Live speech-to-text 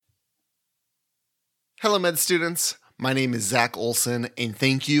Hello, med students. My name is Zach Olson, and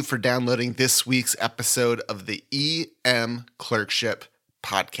thank you for downloading this week's episode of the EM Clerkship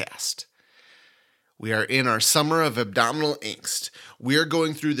Podcast. We are in our summer of abdominal angst. We are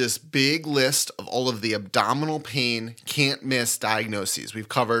going through this big list of all of the abdominal pain can't miss diagnoses. We've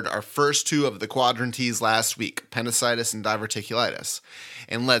covered our first two of the quadrantes last week, appendicitis and diverticulitis.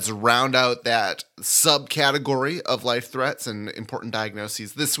 And let's round out that subcategory of life threats and important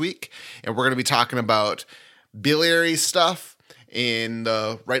diagnoses this week. And we're going to be talking about biliary stuff in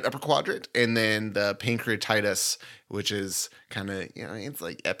the right upper quadrant, and then the pancreatitis, which is kind of, it's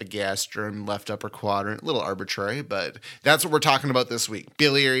like epigastrium, left upper quadrant, a little arbitrary, but that's what we're talking about this week,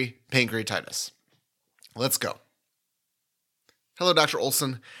 biliary pancreatitis. Let's go. Hello, Dr.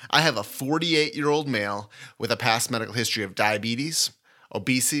 Olson. I have a 48-year-old male with a past medical history of diabetes,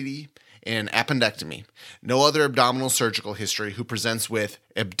 obesity, and appendectomy. No other abdominal surgical history who presents with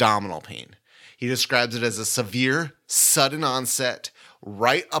abdominal pain. He describes it as a severe, sudden onset,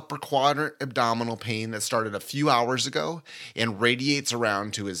 right upper quadrant abdominal pain that started a few hours ago and radiates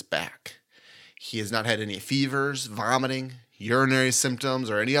around to his back. He has not had any fevers, vomiting, urinary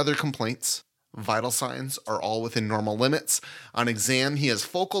symptoms, or any other complaints. Vital signs are all within normal limits. On exam, he has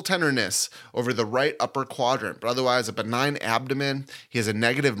focal tenderness over the right upper quadrant, but otherwise a benign abdomen. He has a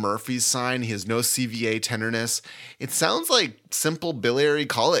negative Murphy's sign. He has no CVA tenderness. It sounds like simple biliary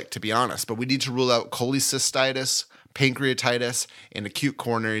colic, to be honest, but we need to rule out cholecystitis, pancreatitis, and acute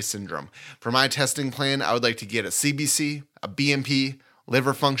coronary syndrome. For my testing plan, I would like to get a CBC, a BMP,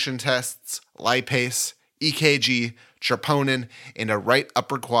 liver function tests, lipase, EKG, troponin, and a right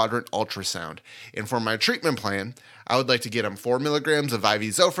upper quadrant ultrasound. And for my treatment plan, I would like to get him 4 milligrams of IV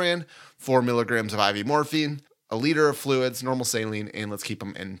Zofran, 4 milligrams of IV morphine, a liter of fluids, normal saline, and let's keep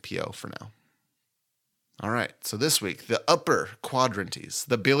him NPO for now. All right, so this week, the upper quadrantes,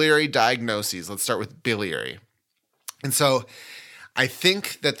 the biliary diagnoses. Let's start with biliary. And so I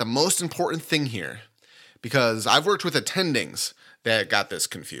think that the most important thing here, because I've worked with attendings that got this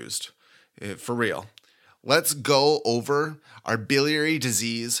confused, for real. Let's go over our biliary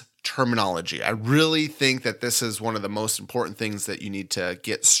disease terminology. I really think that this is one of the most important things that you need to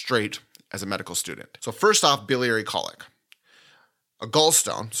get straight as a medical student. So first off, biliary colic. A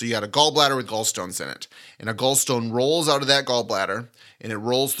gallstone, so you got a gallbladder with gallstones in it, and a gallstone rolls out of that gallbladder, and it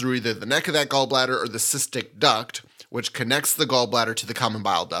rolls through either the neck of that gallbladder or the cystic duct, which connects the gallbladder to the common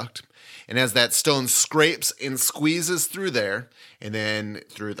bile duct. And as that stone scrapes and squeezes through there, and then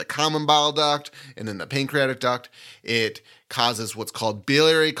through the common bile duct, and then the pancreatic duct, it causes what's called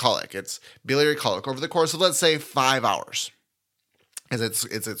biliary colic. It's biliary colic over the course of, let's say, 5 hours, as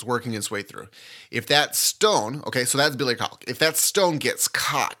it's working its way through. If that stone, okay, so that's biliary colic. If that stone gets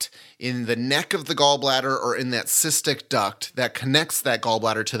caught in the neck of the gallbladder or in that cystic duct that connects that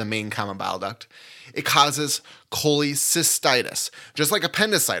gallbladder to the main common bile duct, it causes cholecystitis. Just like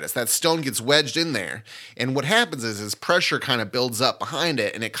appendicitis, that stone gets wedged in there. And what happens is pressure kind of builds up behind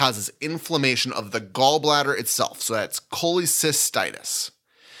it, and it causes inflammation of the gallbladder itself. So that's cholecystitis.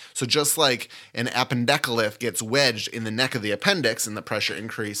 So just like an appendicolith gets wedged in the neck of the appendix and the pressure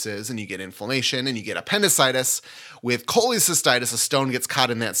increases and you get inflammation and you get appendicitis, with cholecystitis, a stone gets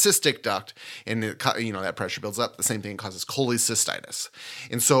caught in that cystic duct and that pressure builds up. The same thing causes cholecystitis.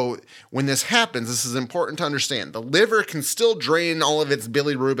 And so when this happens, this is important to understand. The liver can still drain all of its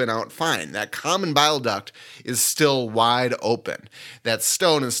bilirubin out fine. That common bile duct is still wide open. That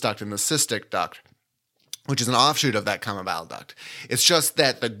stone is stuck in the cystic duct, which is an offshoot of that common bile duct. It's just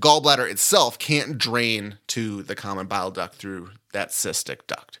that the gallbladder itself can't drain to the common bile duct through that cystic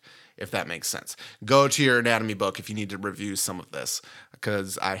duct, if that makes sense. Go to your anatomy book if you need to review some of this,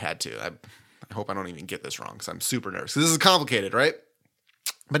 because I had to. I hope I don't even get this wrong, because I'm super nervous. This is complicated, right?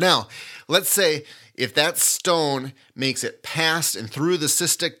 But now, let's say if that stone makes it past and through the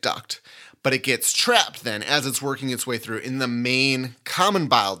cystic duct, but it gets trapped then as it's working its way through in the main common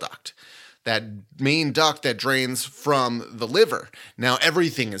bile duct, that main duct that drains from the liver. Now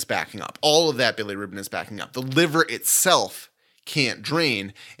everything is backing up. All of that bilirubin is backing up. The liver itself can't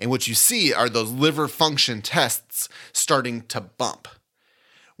drain. And what you see are those liver function tests starting to bump.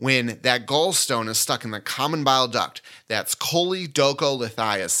 When that gallstone is stuck in the common bile duct, that's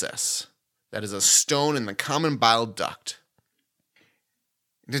choledocholithiasis. That is a stone in the common bile duct.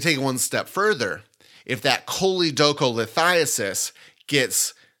 To take it one step further, if that choledocholithiasis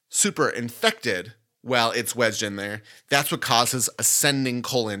gets super infected while it's wedged in there, that's what causes ascending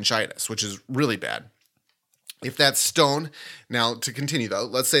cholangitis, which is really bad. If that stone, now to continue though,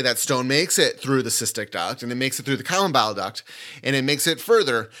 let's say that stone makes it through the cystic duct and it makes it through the common bile duct and it makes it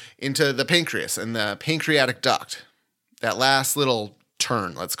further into the pancreas and the pancreatic duct, that last little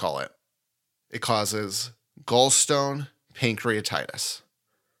turn, let's call it. it causes gallstone pancreatitis.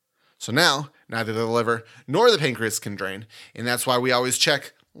 So now, neither the liver nor the pancreas can drain, and that's why we always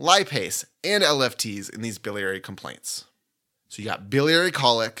check lipase and LFTs in these biliary complaints. So you got biliary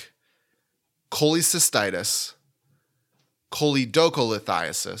colic, cholecystitis,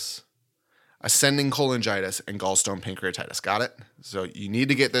 choledocholithiasis, ascending cholangitis, and gallstone pancreatitis. Got it? So you need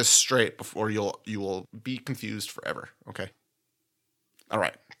to get this straight before you will be confused forever, okay? All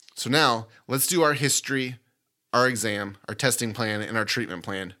right. So now let's do our history, our exam, our testing plan, and our treatment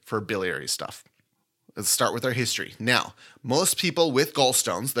plan for biliary stuff. Let's start with our history. Now, most people with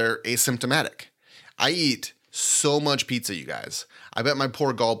gallstones, they're asymptomatic. I eat so much pizza, you guys. I bet my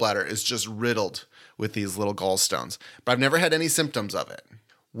poor gallbladder is just riddled with these little gallstones, but I've never had any symptoms of it.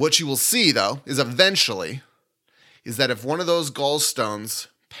 What you will see, though, is eventually is that if one of those gallstones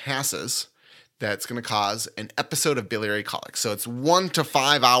passes, that's going to cause an episode of biliary colic. So it's 1 to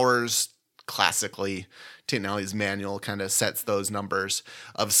 5 hours, classically. Tintinelli's manual kind of sets those numbers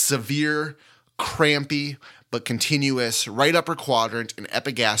of severe, crampy, but continuous right upper quadrant and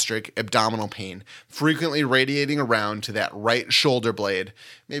epigastric abdominal pain, frequently radiating around to that right shoulder blade,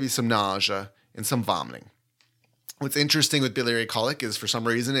 maybe some nausea and some vomiting. What's interesting with biliary colic is for some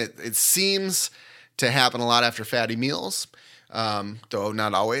reason it seems to happen a lot after fatty meals, though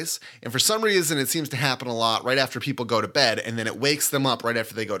not always. And for some reason it seems to happen a lot right after people go to bed, and then it wakes them up right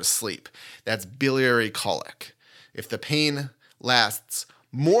after they go to sleep. That's biliary colic. If the pain lasts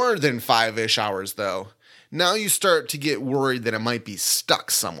more than 5-ish hours, though, now you start to get worried that it might be stuck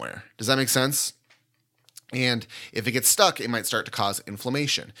somewhere. Does that make sense? And if it gets stuck, it might start to cause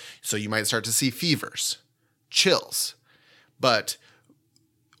inflammation. So you might start to see fevers, chills. But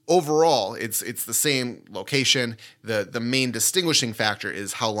overall, it's the same location. The main distinguishing factor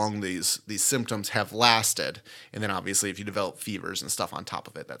is how long these symptoms have lasted. And then obviously if you develop fevers and stuff on top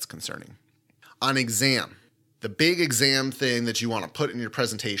of it, that's concerning. On exam, the big exam thing that you want to put in your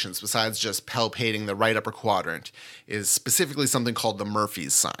presentations, besides just palpating the right upper quadrant, is specifically something called the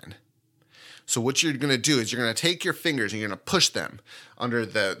Murphy's sign. So what you're going to do is you're going to take your fingers and you're going to push them under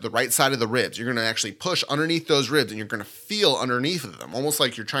the right side of the ribs. You're going to actually push underneath those ribs, and you're going to feel underneath of them, almost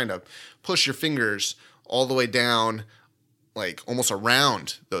like you're trying to push your fingers all the way down, like almost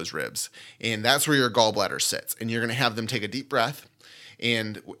around those ribs. And that's where your gallbladder sits. And you're going to have them take a deep breath.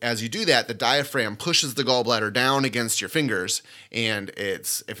 And as you do that, the diaphragm pushes the gallbladder down against your fingers, and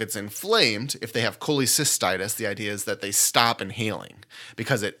if it's inflamed, if they have cholecystitis, the idea is that they stop inhaling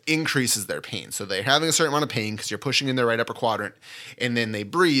because it increases their pain. So they're having a certain amount of pain because you're pushing in their right upper quadrant, and then they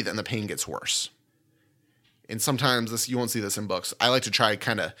breathe and the pain gets worse. And sometimes you won't see this in books. I like to try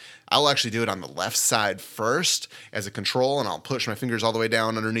I'll actually do it on the left side first as a control, and I'll push my fingers all the way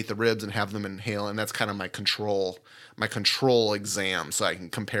down underneath the ribs and have them inhale. And that's kind of my control exam, so I can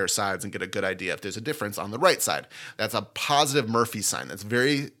compare sides and get a good idea if there's a difference on the right side. That's a positive Murphy sign. That's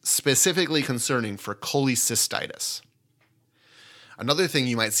very specifically concerning for cholecystitis. Another thing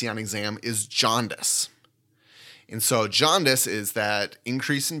you might see on exam is jaundice. And so jaundice is that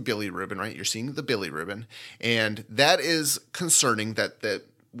increase in bilirubin, right? You're seeing the bilirubin, and that is concerning.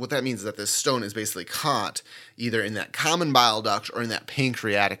 What that means is that this stone is basically caught either in that common bile duct or in that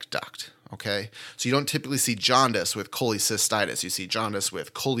pancreatic duct, okay? So you don't typically see jaundice with cholecystitis. You see jaundice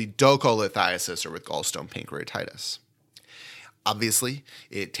with choledocholithiasis or with gallstone pancreatitis. Obviously,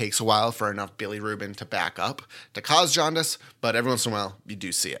 it takes a while for enough bilirubin to back up to cause jaundice, but every once in a while, you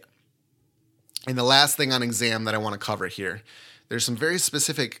do see it. And the last thing on exam that I want to cover here, there's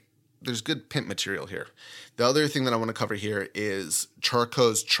good PIMP material here. The other thing that I want to cover here is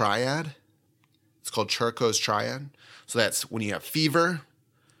Charcot's triad. It's called Charcot's triad. So that's when you have fever,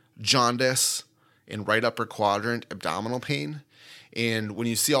 jaundice, and right upper quadrant abdominal pain. And when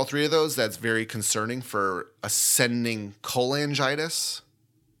you see all three of those, that's very concerning for ascending cholangitis,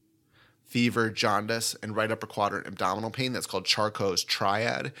 fever, jaundice, and right upper quadrant abdominal pain. That's called Charcot's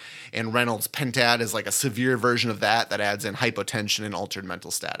triad. And Reynolds pentad is like a severe version of that adds in hypotension and altered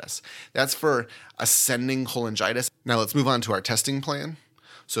mental status. That's for ascending cholangitis. Now let's move on to our testing plan.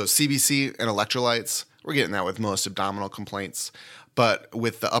 So CBC and electrolytes, we're getting that with most abdominal complaints. But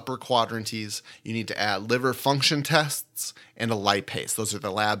with the upper quadrantes, you need to add liver function tests and a lipase. Those are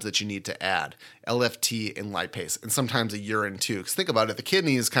the labs that you need to add, LFT and lipase, and sometimes a urine too. Because think about it, the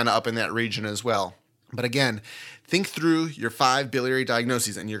kidney is kind of up in that region as well. But again, think through your 5 biliary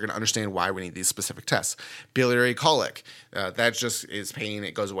diagnoses and you're going to understand why we need these specific tests. Biliary colic, that just is pain.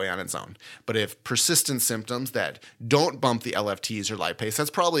 It goes away on its own. But if persistent symptoms that don't bump the LFTs or lipase, that's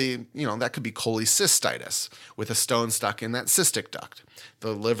probably, that could be cholecystitis with a stone stuck in that cystic duct.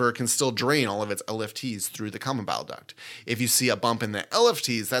 The liver can still drain all of its LFTs through the common bile duct. If you see a bump in the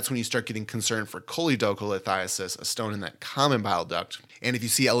LFTs, that's when you start getting concerned for choledocholithiasis, a stone in that common bile duct. And if you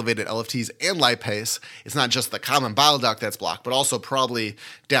see elevated LFTs and lipase, it's not just the common bile duct that's blocked, but also probably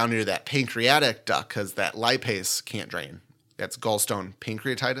down near that pancreatic duct because that lipase can't drain. That's gallstone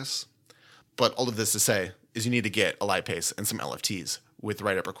pancreatitis. But all of this to say is you need to get a lipase and some LFTs with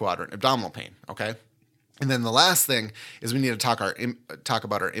right upper quadrant abdominal pain, okay? And then the last thing is we need to talk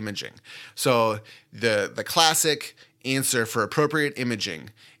about our imaging. So the classic answer for appropriate imaging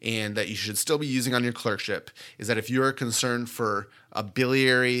and that you should still be using on your clerkship is that if you're concerned for a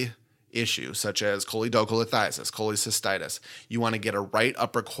biliary issue such as choledocholithiasis, cholecystitis, you want to get a right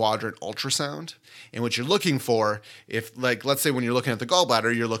upper quadrant ultrasound. And what you're looking for, if let's say when you're looking at the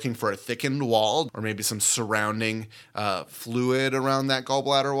gallbladder, you're looking for a thickened wall or maybe some surrounding fluid around that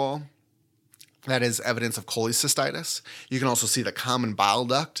gallbladder wall. That is evidence of cholecystitis. You can also see the common bile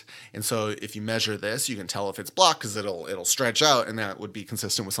duct. And so if you measure this, you can tell if it's blocked because it'll stretch out, and that would be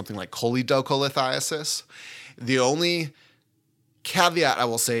consistent with something like choledocholithiasis. The only caveat I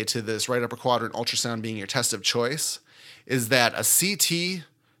will say to this right upper quadrant ultrasound being your test of choice is that a CT,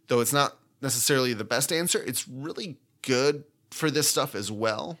 though it's not necessarily the best answer, it's really good for this stuff as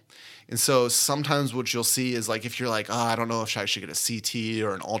well. And so sometimes what you'll see is if you're I don't know if I should get a CT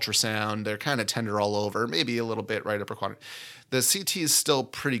or an ultrasound, they're kind of tender all over, maybe a little bit right upper quadrant. The CT is still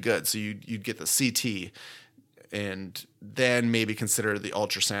pretty good. So you'd get the CT and then maybe consider the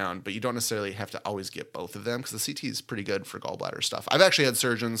ultrasound, but you don't necessarily have to always get both of them because the CT is pretty good for gallbladder stuff. I've actually had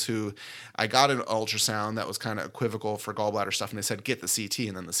surgeons who I got an ultrasound that was kind of equivocal for gallbladder stuff, and they said, get the CT,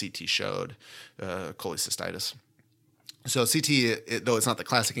 and then the CT showed cholecystitis. So CT, though it's not the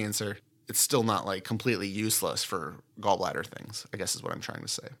classic answer, it's still not completely useless for gallbladder things, I guess is what I'm trying to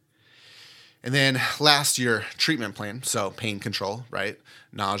say. And then last, your treatment plan. So pain control, right?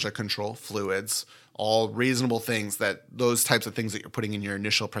 Nausea control, fluids, all reasonable things those types of things that you're putting in your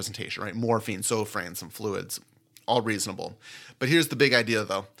initial presentation, right? Morphine, Zofran, some fluids, all reasonable. But here's the big idea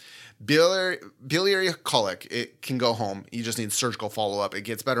though. Biliary colic, it can go home. You just need surgical follow-up. It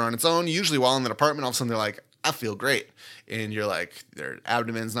gets better on its own. Usually while in the department, all of a sudden they're like, I feel great. And you're their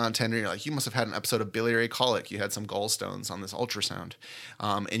abdomen's non-tender. You're you must have had an episode of biliary colic. You had some gallstones on this ultrasound.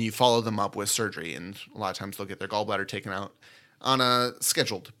 And you follow them up with surgery. And a lot of times they'll get their gallbladder taken out on a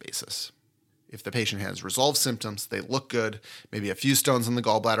scheduled basis. If the patient has resolved symptoms, they look good, maybe a few stones in the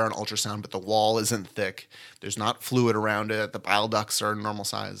gallbladder on ultrasound, but the wall isn't thick, there's not fluid around it, the bile ducts are normal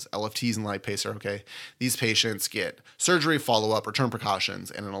size, LFTs and lipase are okay, these patients get surgery, follow-up, return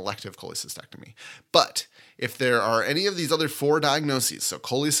precautions, and an elective cholecystectomy. But if there are any of these other 4 diagnoses, so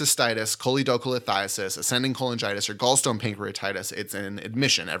cholecystitis, choledocholithiasis, ascending cholangitis, or gallstone pancreatitis, it's an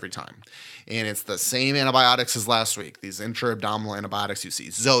admission every time. And it's the same antibiotics as last week, these intra-abdominal antibiotics you see,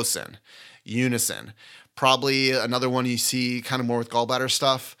 Zosyn, Unison. Probably another one you see kind of more with gallbladder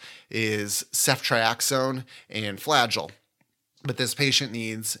stuff is ceftriaxone and Flagyl. But this patient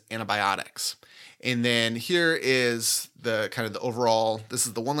needs antibiotics. And then here is the kind of the overall, this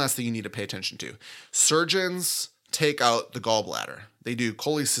is the one last thing you need to pay attention to. Surgeons take out the gallbladder. They do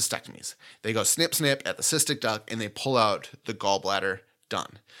cholecystectomies. They go snip, snip at the cystic duct and they pull out the gallbladder,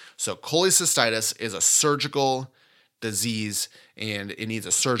 done. So cholecystitis is a surgical disease and it needs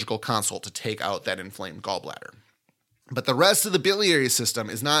a surgical consult to take out that inflamed gallbladder. But the rest of the biliary system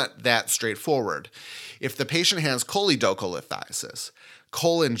is not that straightforward. If the patient has choledocholithiasis,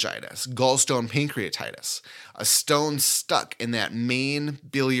 cholangitis, gallstone pancreatitis, a stone stuck in that main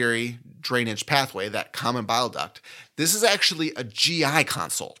biliary drainage pathway, that common bile duct, this is actually a GI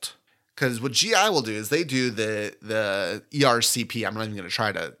consult. Because what GI will do is they do the ERCP. I'm not even going to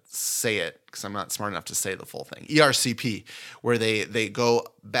try to say it because I'm not smart enough to say the full thing. ERCP, where they go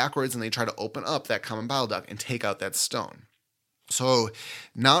backwards and they try to open up that common bile duct and take out that stone. So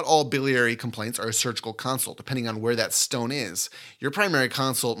not all biliary complaints are a surgical consult. Depending on where that stone is, your primary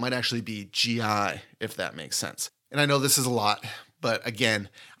consult might actually be GI, if that makes sense. And I know this is a lot, but again,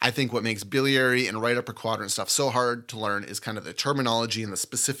 I think what makes biliary and right upper quadrant stuff so hard to learn is kind of the terminology and the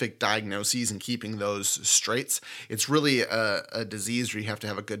specific diagnoses and keeping those straight. It's really a disease where you have to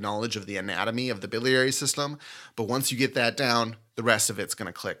have a good knowledge of the anatomy of the biliary system. But once you get that down, the rest of it's going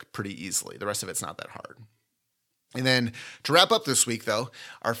to click pretty easily. The rest of it's not that hard. And then to wrap up this week, though,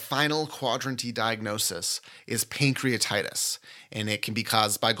 our final quadrant E diagnosis is pancreatitis. And it can be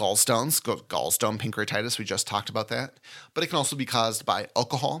caused by gallstones, gallstone pancreatitis, we just talked about that. But it can also be caused by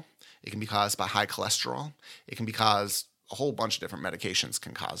alcohol. It can be caused by high cholesterol. It can be caused, a whole bunch of different medications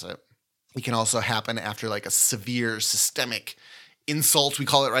can cause it. It can also happen after like a severe systemic insult, we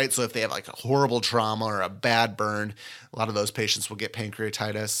call it, right? So if they have like a horrible trauma or a bad burn, a lot of those patients will get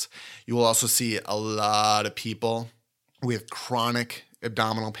pancreatitis. You will also see a lot of people with chronic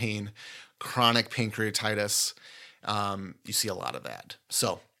abdominal pain, chronic pancreatitis. You see a lot of that.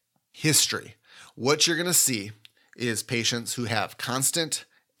 So history, what you're going to see is patients who have constant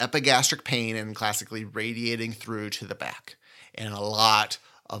epigastric pain and classically radiating through to the back and a lot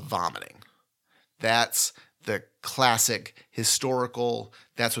of vomiting. That's the classic historical,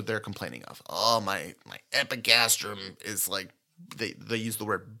 that's what they're complaining of. Oh, my epigastrum is like, they use the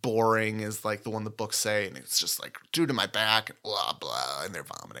word boring is like the one the books say, and it's just like due to my back, blah, blah, and they're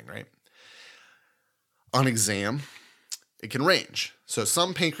vomiting, right? On exam, it can range. So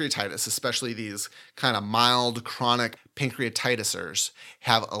some pancreatitis, especially these kind of mild chronic pancreatitisers,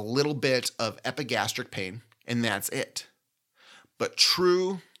 have a little bit of epigastric pain, and that's it. But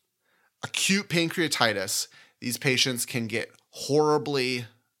true acute pancreatitis, these patients can get horribly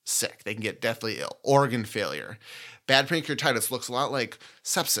sick. They can get deathly ill, organ failure. Bad pancreatitis looks a lot like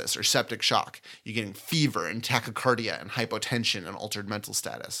sepsis or septic shock. You're getting fever and tachycardia and hypotension and altered mental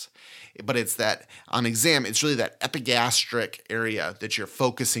status. But it's that, on exam, it's really that epigastric area that you're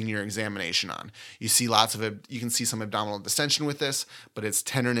focusing your examination on. You see you can see some abdominal distension with this, but it's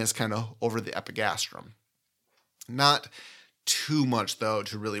tenderness kind of over the epigastrium. Not too much, though,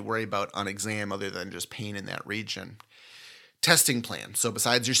 to really worry about on exam other than just pain in that region. Testing plan. So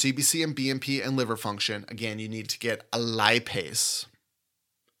besides your CBC and BMP and liver function, again, you need to get a lipase.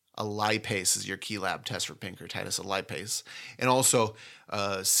 A lipase is your key lab test for pancreatitis, a lipase. And also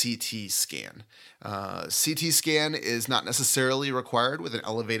a CT scan. CT scan is not necessarily required with an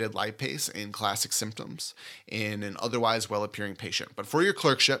elevated lipase in classic symptoms in an otherwise well-appearing patient. But for your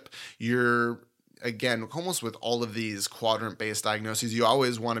clerkship, again, almost with all of these quadrant-based diagnoses, you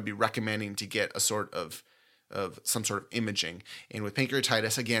always want to be recommending to get a sort of some sort of imaging. And with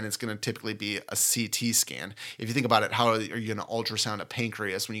pancreatitis, again, it's going to typically be a CT scan. If you think about it, how are you going to ultrasound a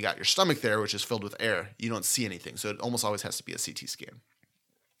pancreas when you got your stomach there, which is filled with air? You don't see anything. So it almost always has to be a CT scan.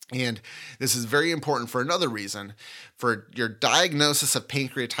 And this is very important for another reason. For your diagnosis of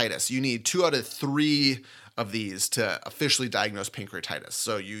pancreatitis, you need 2 out of 3 of these to officially diagnose pancreatitis.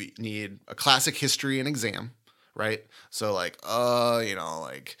 So you need a classic history and exam, right? So like,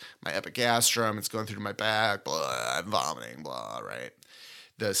 like my epigastrium, it's going through to my back, blah, I'm vomiting, blah, right?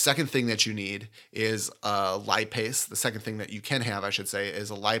 The second thing that you need is a lipase. The second thing that you can have, I should say, is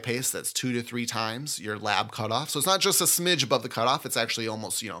a lipase that's 2 to 3 times your lab cutoff. So it's not just a smidge above the cutoff. It's actually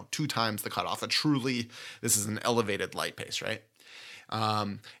almost, 2 times the cutoff. This is an elevated lipase, right?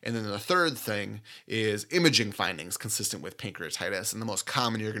 And then the third thing is imaging findings consistent with pancreatitis. And the most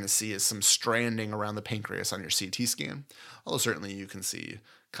common you're going to see is some stranding around the pancreas on your CT scan. Although certainly you can see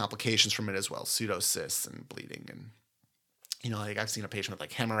complications from it as well, pseudocysts and bleeding. And, I've seen a patient with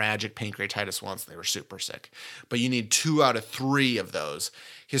like hemorrhagic pancreatitis once, and they were super sick. But you need 2 out of 3 of those,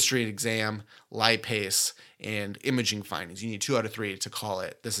 history and exam, lipase, and imaging findings. You need 2 out of 3 to call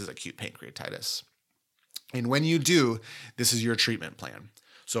it, this is acute pancreatitis. And when you do, this is your treatment plan.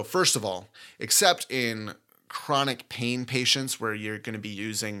 So first of all, except in chronic pain patients where you're going to be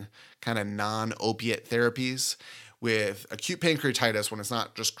using kind of non-opiate therapies, with acute pancreatitis, when it's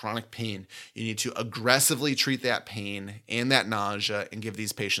not just chronic pain, you need to aggressively treat that pain and that nausea and give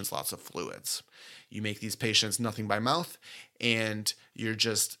these patients lots of fluids. You make these patients nothing by mouth, and you're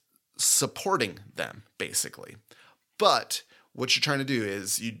just supporting them, basically. But what you're trying to do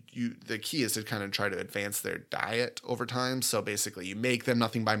is the key is to kind of try to advance their diet over time. So basically you make them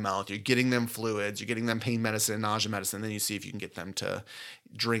nothing by mouth, you're getting them fluids, you're getting them pain medicine, nausea medicine, then you see if you can get them to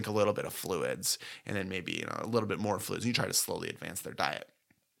drink a little bit of fluids and then maybe a little bit more fluids. And you try to slowly advance their diet.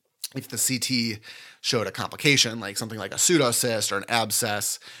 If the CT showed a complication, like something like a pseudocyst or an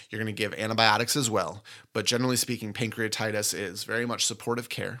abscess, you're going to give antibiotics as well. But generally speaking, pancreatitis is very much supportive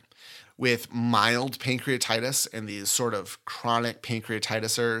care. With mild pancreatitis and these sort of chronic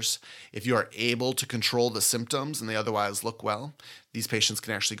pancreatitisers, if you are able to control the symptoms and they otherwise look well, these patients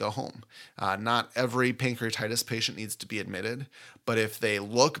can actually go home. Not every pancreatitis patient needs to be admitted, but if they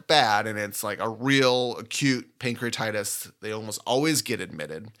look bad and it's like a real acute pancreatitis, they almost always get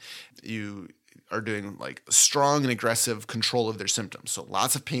admitted. You are doing like strong and aggressive control of their symptoms. So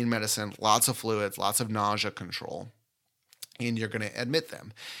lots of pain medicine, lots of fluids, lots of nausea control. and you're going to admit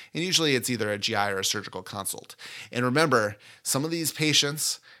them. And usually it's either a GI or a surgical consult. And remember, some of these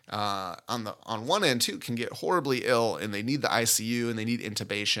patients on one end too can get horribly ill and they need the ICU and they need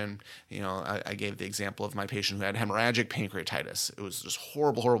intubation. I gave the example of my patient who had hemorrhagic pancreatitis. It was just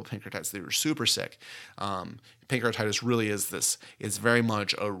horrible pancreatitis. They were super sick. Pancreatitis really is very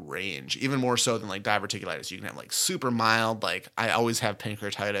much a range, even more so than like diverticulitis. You can have like super mild, like I always have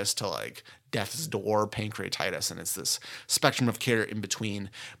pancreatitis, to like death's door pancreatitis, and it's this spectrum of care in between.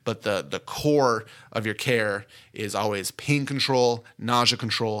 But the core of your care is always pain control, nausea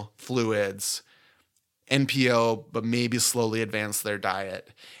control, fluids, NPO, but maybe slowly advance their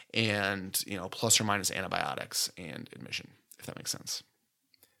diet, and plus or minus antibiotics and admission, if that makes sense.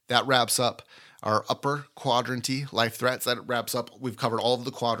 That wraps up our upper quadrant-y life threats. That wraps up, we've covered all of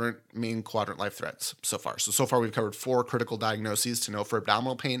the main quadrant life threats so far. So far we've covered 4 critical diagnoses to know for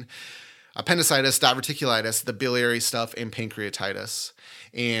abdominal pain: appendicitis, diverticulitis, the biliary stuff, and pancreatitis.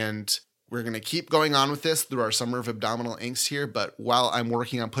 And we're going to keep going on with this through our summer of abdominal angst here, but while I'm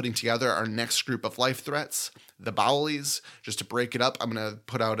working on putting together our next group of life threats, the bowelies, just to break it up, I'm going to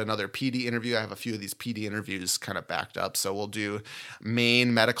put out another PD interview. I have a few of these PD interviews kind of backed up, so we'll do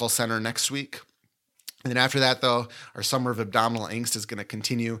Maine Medical Center next week. And then after that, though, our summer of abdominal angst is going to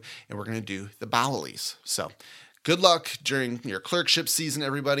continue, and we're going to do the bowelies. So good luck during your clerkship season,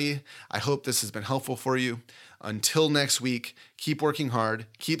 everybody. I hope this has been helpful for you. Until next week, keep working hard,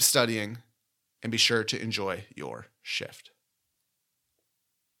 keep studying, and be sure to enjoy your shift.